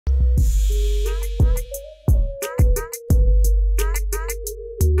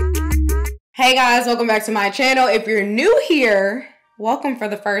Hey guys, welcome back to my channel. If you're new here, welcome for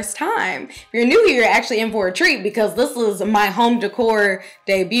the first time. If you're new here, you're actually in for a treat because this is my home decor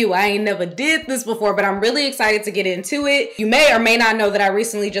debut. I ain't never did this before, but I'm really excited to get into it. You may or may not know that I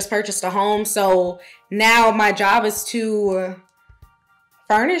recently just purchased a home, so now my job is to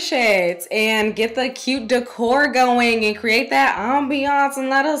furnish it and get the cute decor going and create that ambiance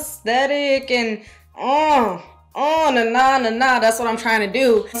and that aesthetic and that's what I'm trying to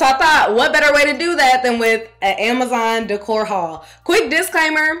do. So I thought, what better way to do that than with an Amazon decor haul. Quick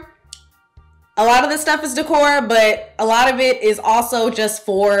disclaimer, a lot of this stuff is decor, but a lot of it is also just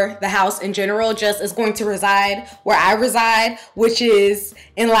for the house in general. Just is going to reside where I reside, which is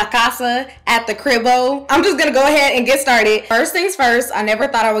in La Casa at the Cribbo. I'm just gonna go ahead and get started. First things first, I never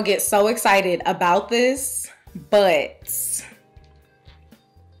thought I would get so excited about this, but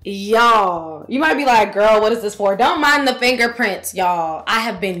y'all, you might be like, girl, what is this for? Don't mind the fingerprints, y'all. I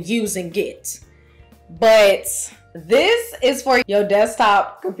have been using it. But this is for your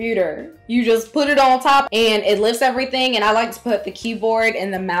desktop computer. You just put it on top and it lifts everything. And I like to put the keyboard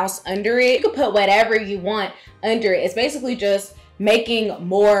and the mouse under it. You can put whatever you want under it. It's basically just making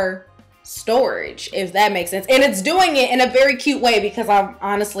more storage, if that makes sense. And it's doing it in a very cute way because I'm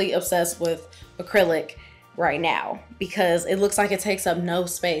honestly obsessed with acrylic right now because it looks like it takes up no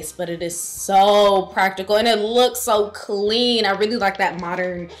space, but it is so practical and it looks so clean. I really like that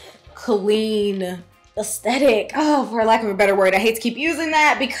modern clean aesthetic. Oh, for lack of a better word, I hate to keep using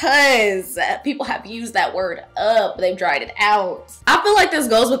that because people have used that word up. They've dried it out. I feel like this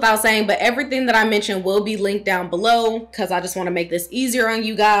goes without saying, but everything that I mentioned will be linked down below because I just want to make this easier on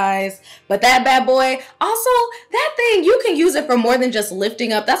you guys. But that bad boy, also that thing, you can use it for more than just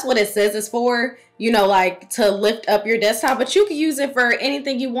lifting up. That's what it says it's for, you know, like to lift up your desktop, but you can use it for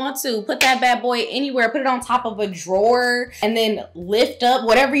anything you want to. Put that bad boy anywhere, put it on top of a drawer and then lift up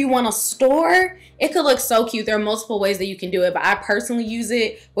whatever you want to store. It could look so cute. There are multiple ways that you can do it, but I personally use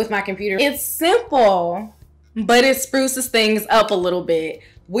it with my computer. It's simple, but it spruces things up a little bit.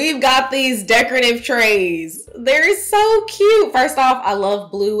 We've got these decorative trays. They're so cute. First off, I love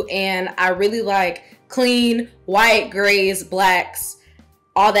blue and I really like clean white, grays, blacks,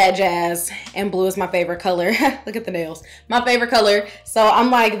 all that jazz, and blue is my favorite color. Look at the nails, my favorite color. So I'm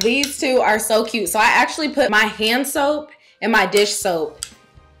like, these two are so cute. So I actually put my hand soap and my dish soap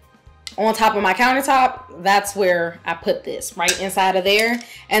on top of my countertop. That's where I put this, right inside of there.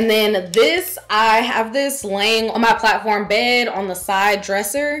 And then this, I have this laying on my platform bed on the side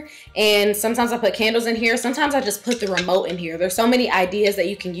dresser, and sometimes I put candles in here, sometimes I just put the remote in here. There's so many ideas that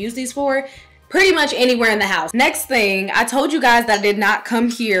you can use these for, pretty much anywhere in the house. Next thing, I told you guys that I did not come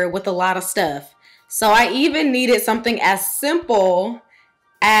here with a lot of stuff. So I even needed something as simple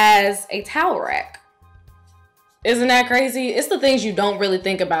as a towel rack. Isn't that crazy? It's the things you don't really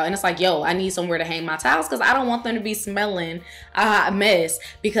think about. And it's like, yo, I need somewhere to hang my towels because I don't want them to be smelling a hot mess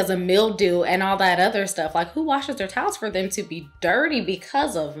because of mildew and all that other stuff. Like, who washes their towels for them to be dirty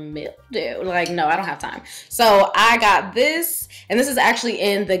because of mildew? Like, no, I don't have time. So I got this, and this is actually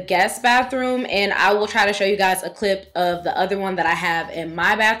in the guest bathroom, and I will try to show you guys a clip of the other one that I have in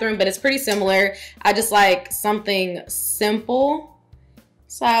my bathroom, but it's pretty similar. I just like something simple.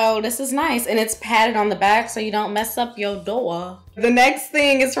 So this is nice, and it's padded on the back so you don't mess up your door. The next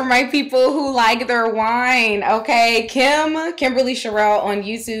thing is for my people who like their wine, okay? Kimberly Sherrill on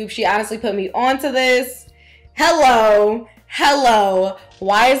YouTube, she honestly put me onto this. Hello.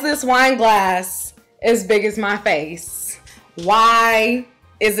 Why is this wine glass as big as my face? Why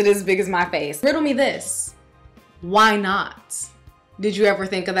is it as big as my face? Riddle me this. Why not? Did you ever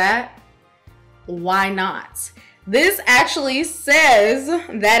think of that? Why not? This actually says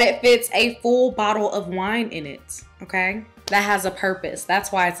that it fits a full bottle of wine in it, okay? That has a purpose.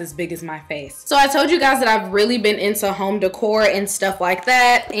 That's why it's as big as my face. So I told you guys that I've really been into home decor and stuff like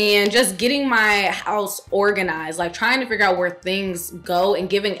that, and just getting my house organized, like trying to figure out where things go and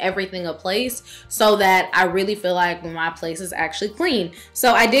giving everything a place so that I really feel like my place is actually clean.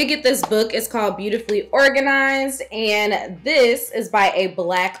 So I did get this book. It's called Beautifully Organized, and this is by a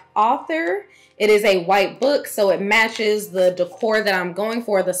Black author. It is a white book, so it matches the decor that I'm going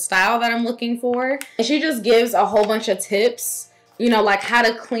for, the style that I'm looking for. And she just gives a whole bunch of tips, you know, like how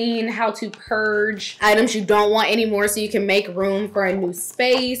to clean, how to purge items you don't want anymore so you can make room for a new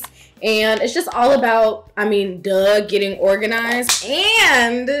space. And it's just all about, I mean, getting organized,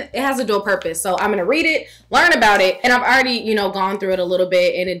 and it has a dual purpose. So I'm gonna read it, learn about it, and I've already, you know, gone through it a little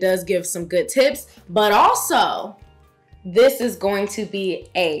bit, and it does give some good tips. But also, this is going to be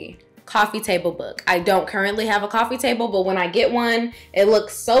a coffee table book. I don't currently have a coffee table, but when I get one, it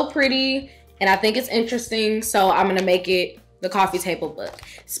looks so pretty and I think it's interesting, so I'm gonna make it the coffee table book.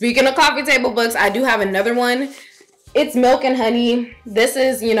 Speaking of coffee table books, I do have another one. It's Milk and Honey. This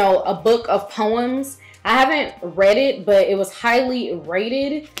is, you know, a book of poems. I haven't read it, but it was highly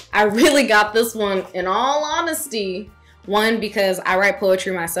rated. I really got this one, in all honesty. One, because I write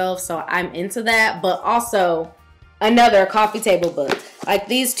poetry myself, so I'm into that, but also another coffee table book. Like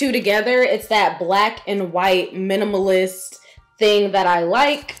these two together, it's that black and white minimalist thing that I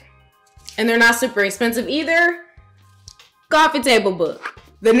like. And they're not super expensive either. Coffee table book.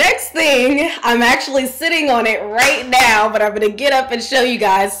 The next thing, I'm actually sitting on it right now, but I'm gonna get up and show you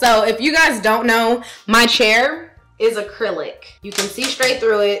guys. So if you guys don't know, my chair is acrylic. You can see straight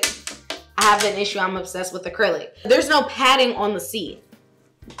through it. I have an issue, I'm obsessed with acrylic. There's no padding on the seat.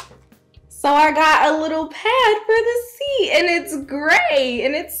 So I got a little pad for the seat, and it's gray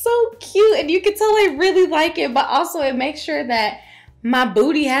and it's so cute, and you can tell I really like it, but also it makes sure that my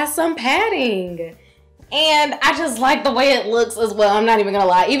booty has some padding. And I just like the way it looks as well. I'm not even gonna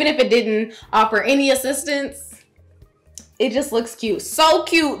lie. Even if it didn't offer any assistance, it just looks cute. So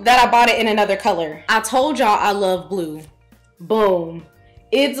cute that I bought it in another color. I told y'all I love blue. Boom.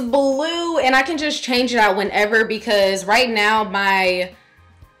 It's blue, and I can just change it out whenever, because right now my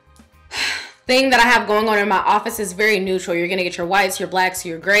thing that I have going on in my office is very neutral. You're gonna get your whites, your blacks,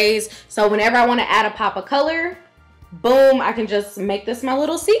 your grays. So whenever I wanna add a pop of color, boom, I can just make this my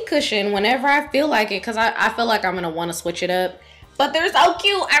little seat cushion whenever I feel like it, because I feel like I'm gonna want to switch it up. But they're so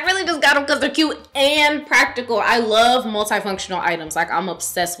cute. I really just got them because they're cute and practical. I love multifunctional items. Like, I'm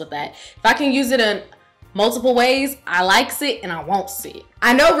obsessed with that. If I can use it in multiple ways, I likes it and I won't see it.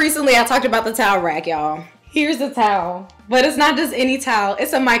 I know recently I talked about the towel rack, y'all. Here's a towel, but it's not just any towel.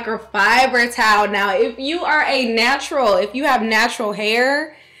 It's a microfiber towel. Now, if you are a natural, if you have natural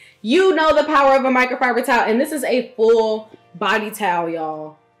hair, you know the power of a microfiber towel, and this is a full body towel,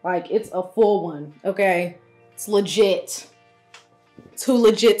 y'all. Like, it's a full one, okay? It's legit. Too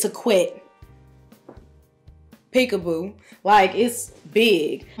legit to quit. Peekaboo. Like, it's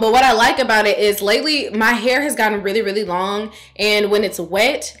big. But what I like about it is lately my hair has gotten really, really long, and when it's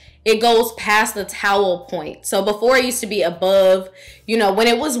wet, it goes past the towel point. So before it used to be above, you know, when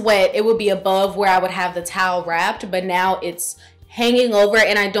it was wet, it would be above where I would have the towel wrapped, but now it's hanging over,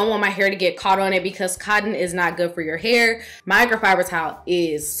 and I don't want my hair to get caught on it because cotton is not good for your hair. Microfiber towel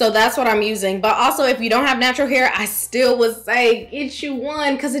is. So that's what I'm using. But also, if you don't have natural hair, I still would say get you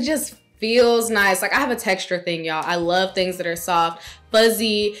one, because it just feels nice. Like, I have a texture thing, y'all. I love things that are soft,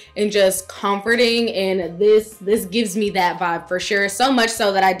 fuzzy, and just comforting, and this gives me that vibe for sure. So much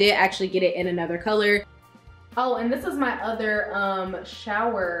so that I did actually get it in another color. Oh, and this is my other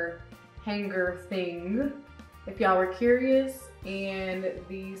shower hanger thing, if y'all were curious. And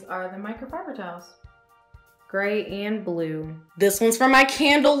these are the microfiber towels, gray and blue. This one's for my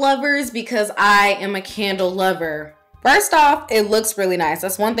candle lovers, because I am a candle lover. First off, it looks really nice.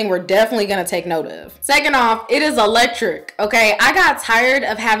 That's one thing we're definitely gonna take note of. Second off, it is electric, okay? I got tired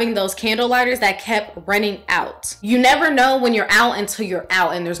of having those candle lighters that kept running out. You never know when you're out until you're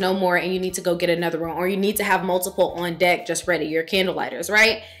out and there's no more and you need to go get another one, or you need to have multiple on deck just ready, your candle lighters,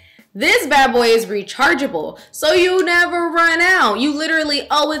 right? This bad boy is rechargeable, so you never run out. You literally,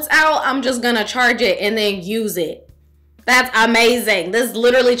 oh, it's out, I'm just gonna charge it and then use it. That's amazing. This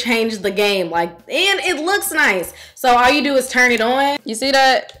literally changed the game. Like, and it looks nice. So all you do is turn it on. You see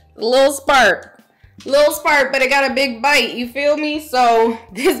that little spark? Little spark, but it got a big bite. You feel me? So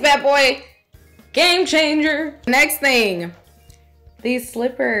this bad boy, game changer. Next thing. These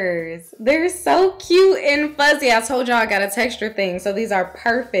slippers, they're so cute and fuzzy. I told y'all I got a texture thing, so these are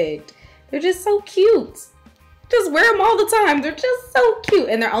perfect. They're just so cute. Just wear them all the time. They're just so cute,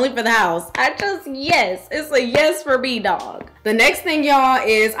 and they're only for the house. Yes, it's a yes for me, dog. The next thing, y'all,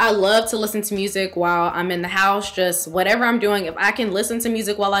 is I love to listen to music while I'm in the house. Just whatever I'm doing, if I can listen to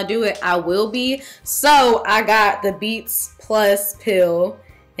music while I do it, I will be. So I got the Beats Plus pill,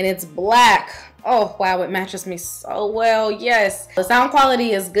 and it's black. Oh, wow, it matches me so well. Yes. The sound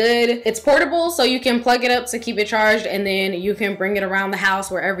quality is good. It's portable, so you can plug it up to keep it charged, and then you can bring it around the house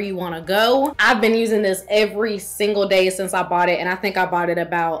wherever you want to go. I've been using this every single day since I bought it, and I think I bought it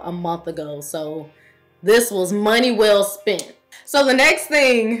about a month ago. So this was money well spent. So the next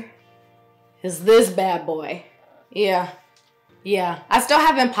thing is this bad boy. Yeah. I still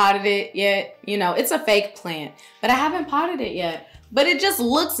haven't potted it yet. You know, it's a fake plant, but I haven't potted it yet. But it just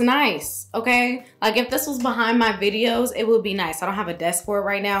looks nice, okay? Like, if this was behind my videos, it would be nice. I don't have a desk for it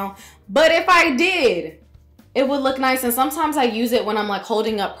right now. But if I did, it would look nice. And sometimes I use it when I'm, like,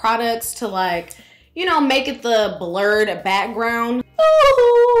 holding up products to, like, you know, make it the blurred background.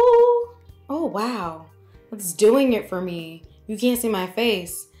 Ooh. Oh, wow. It's doing it for me. You can't see my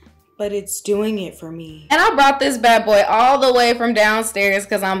face, but it's doing it for me. And I brought this bad boy all the way from downstairs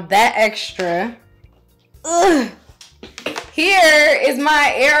because I'm that extra. Ugh. Here is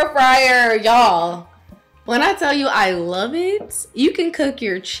my air fryer, y'all. When I tell you I love it, you can cook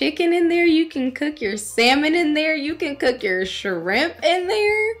your chicken in there, you can cook your salmon in there, you can cook your shrimp in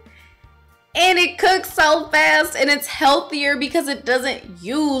there. And it cooks so fast and it's healthier because it doesn't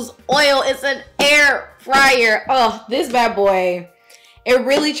use oil. It's an air fryer. Oh, this bad boy, it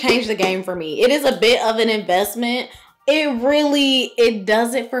really changed the game for me. It is a bit of an investment. It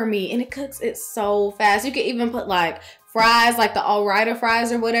does it for me, and it cooks it so fast. You can even put like fries, like the all-righter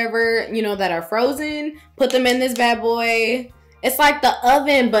fries or whatever, you know, that are frozen. Put them in this bad boy. It's like the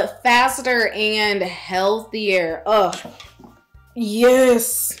oven, but faster and healthier. Ugh.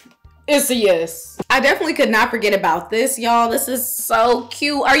 Yes. It's a yes. I definitely could not forget about this, y'all. This is so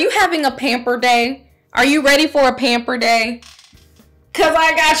cute. Are you having a pamper day? Are you ready for a pamper day? Cause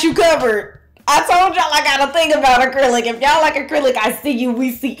I got you covered. I told y'all I got a thing about acrylic. If y'all like acrylic, I see you,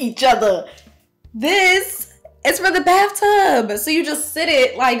 we see each other. This is for the bathtub. So you just sit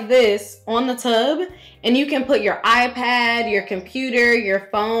it like this on the tub, and you can put your iPad, your computer, your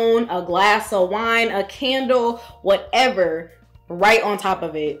phone, a glass of wine, a candle, whatever, right on top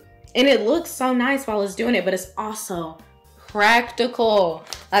of it. And it looks so nice while it's doing it, but it's also practical.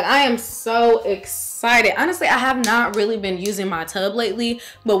 Like, I am so excited. Honestly, I have not really been using my tub lately,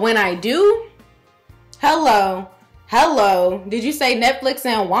 but when I do, hello, did you say Netflix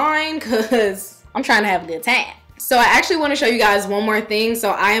and wine? Because I'm trying to have a good time. So I actually want to show you guys one more thing.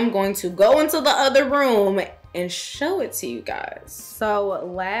 So I am going to go into the other room and show it to you guys. So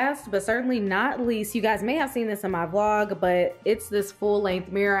last but certainly not least, you guys may have seen this in my vlog, but it's this full-length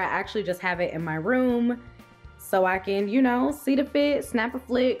mirror. I actually just have it in my room so I can, you know, see the fit, snap a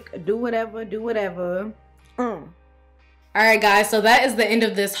flick, do whatever. All right, guys, so that is the end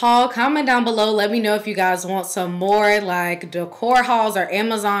of this haul. Comment down below, let me know if you guys want some more like decor hauls or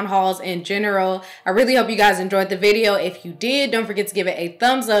Amazon hauls in general. I really hope you guys enjoyed the video. If you did, don't forget to give it a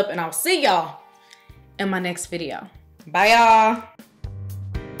thumbs up, and I'll see y'all in my next video. Bye, y'all.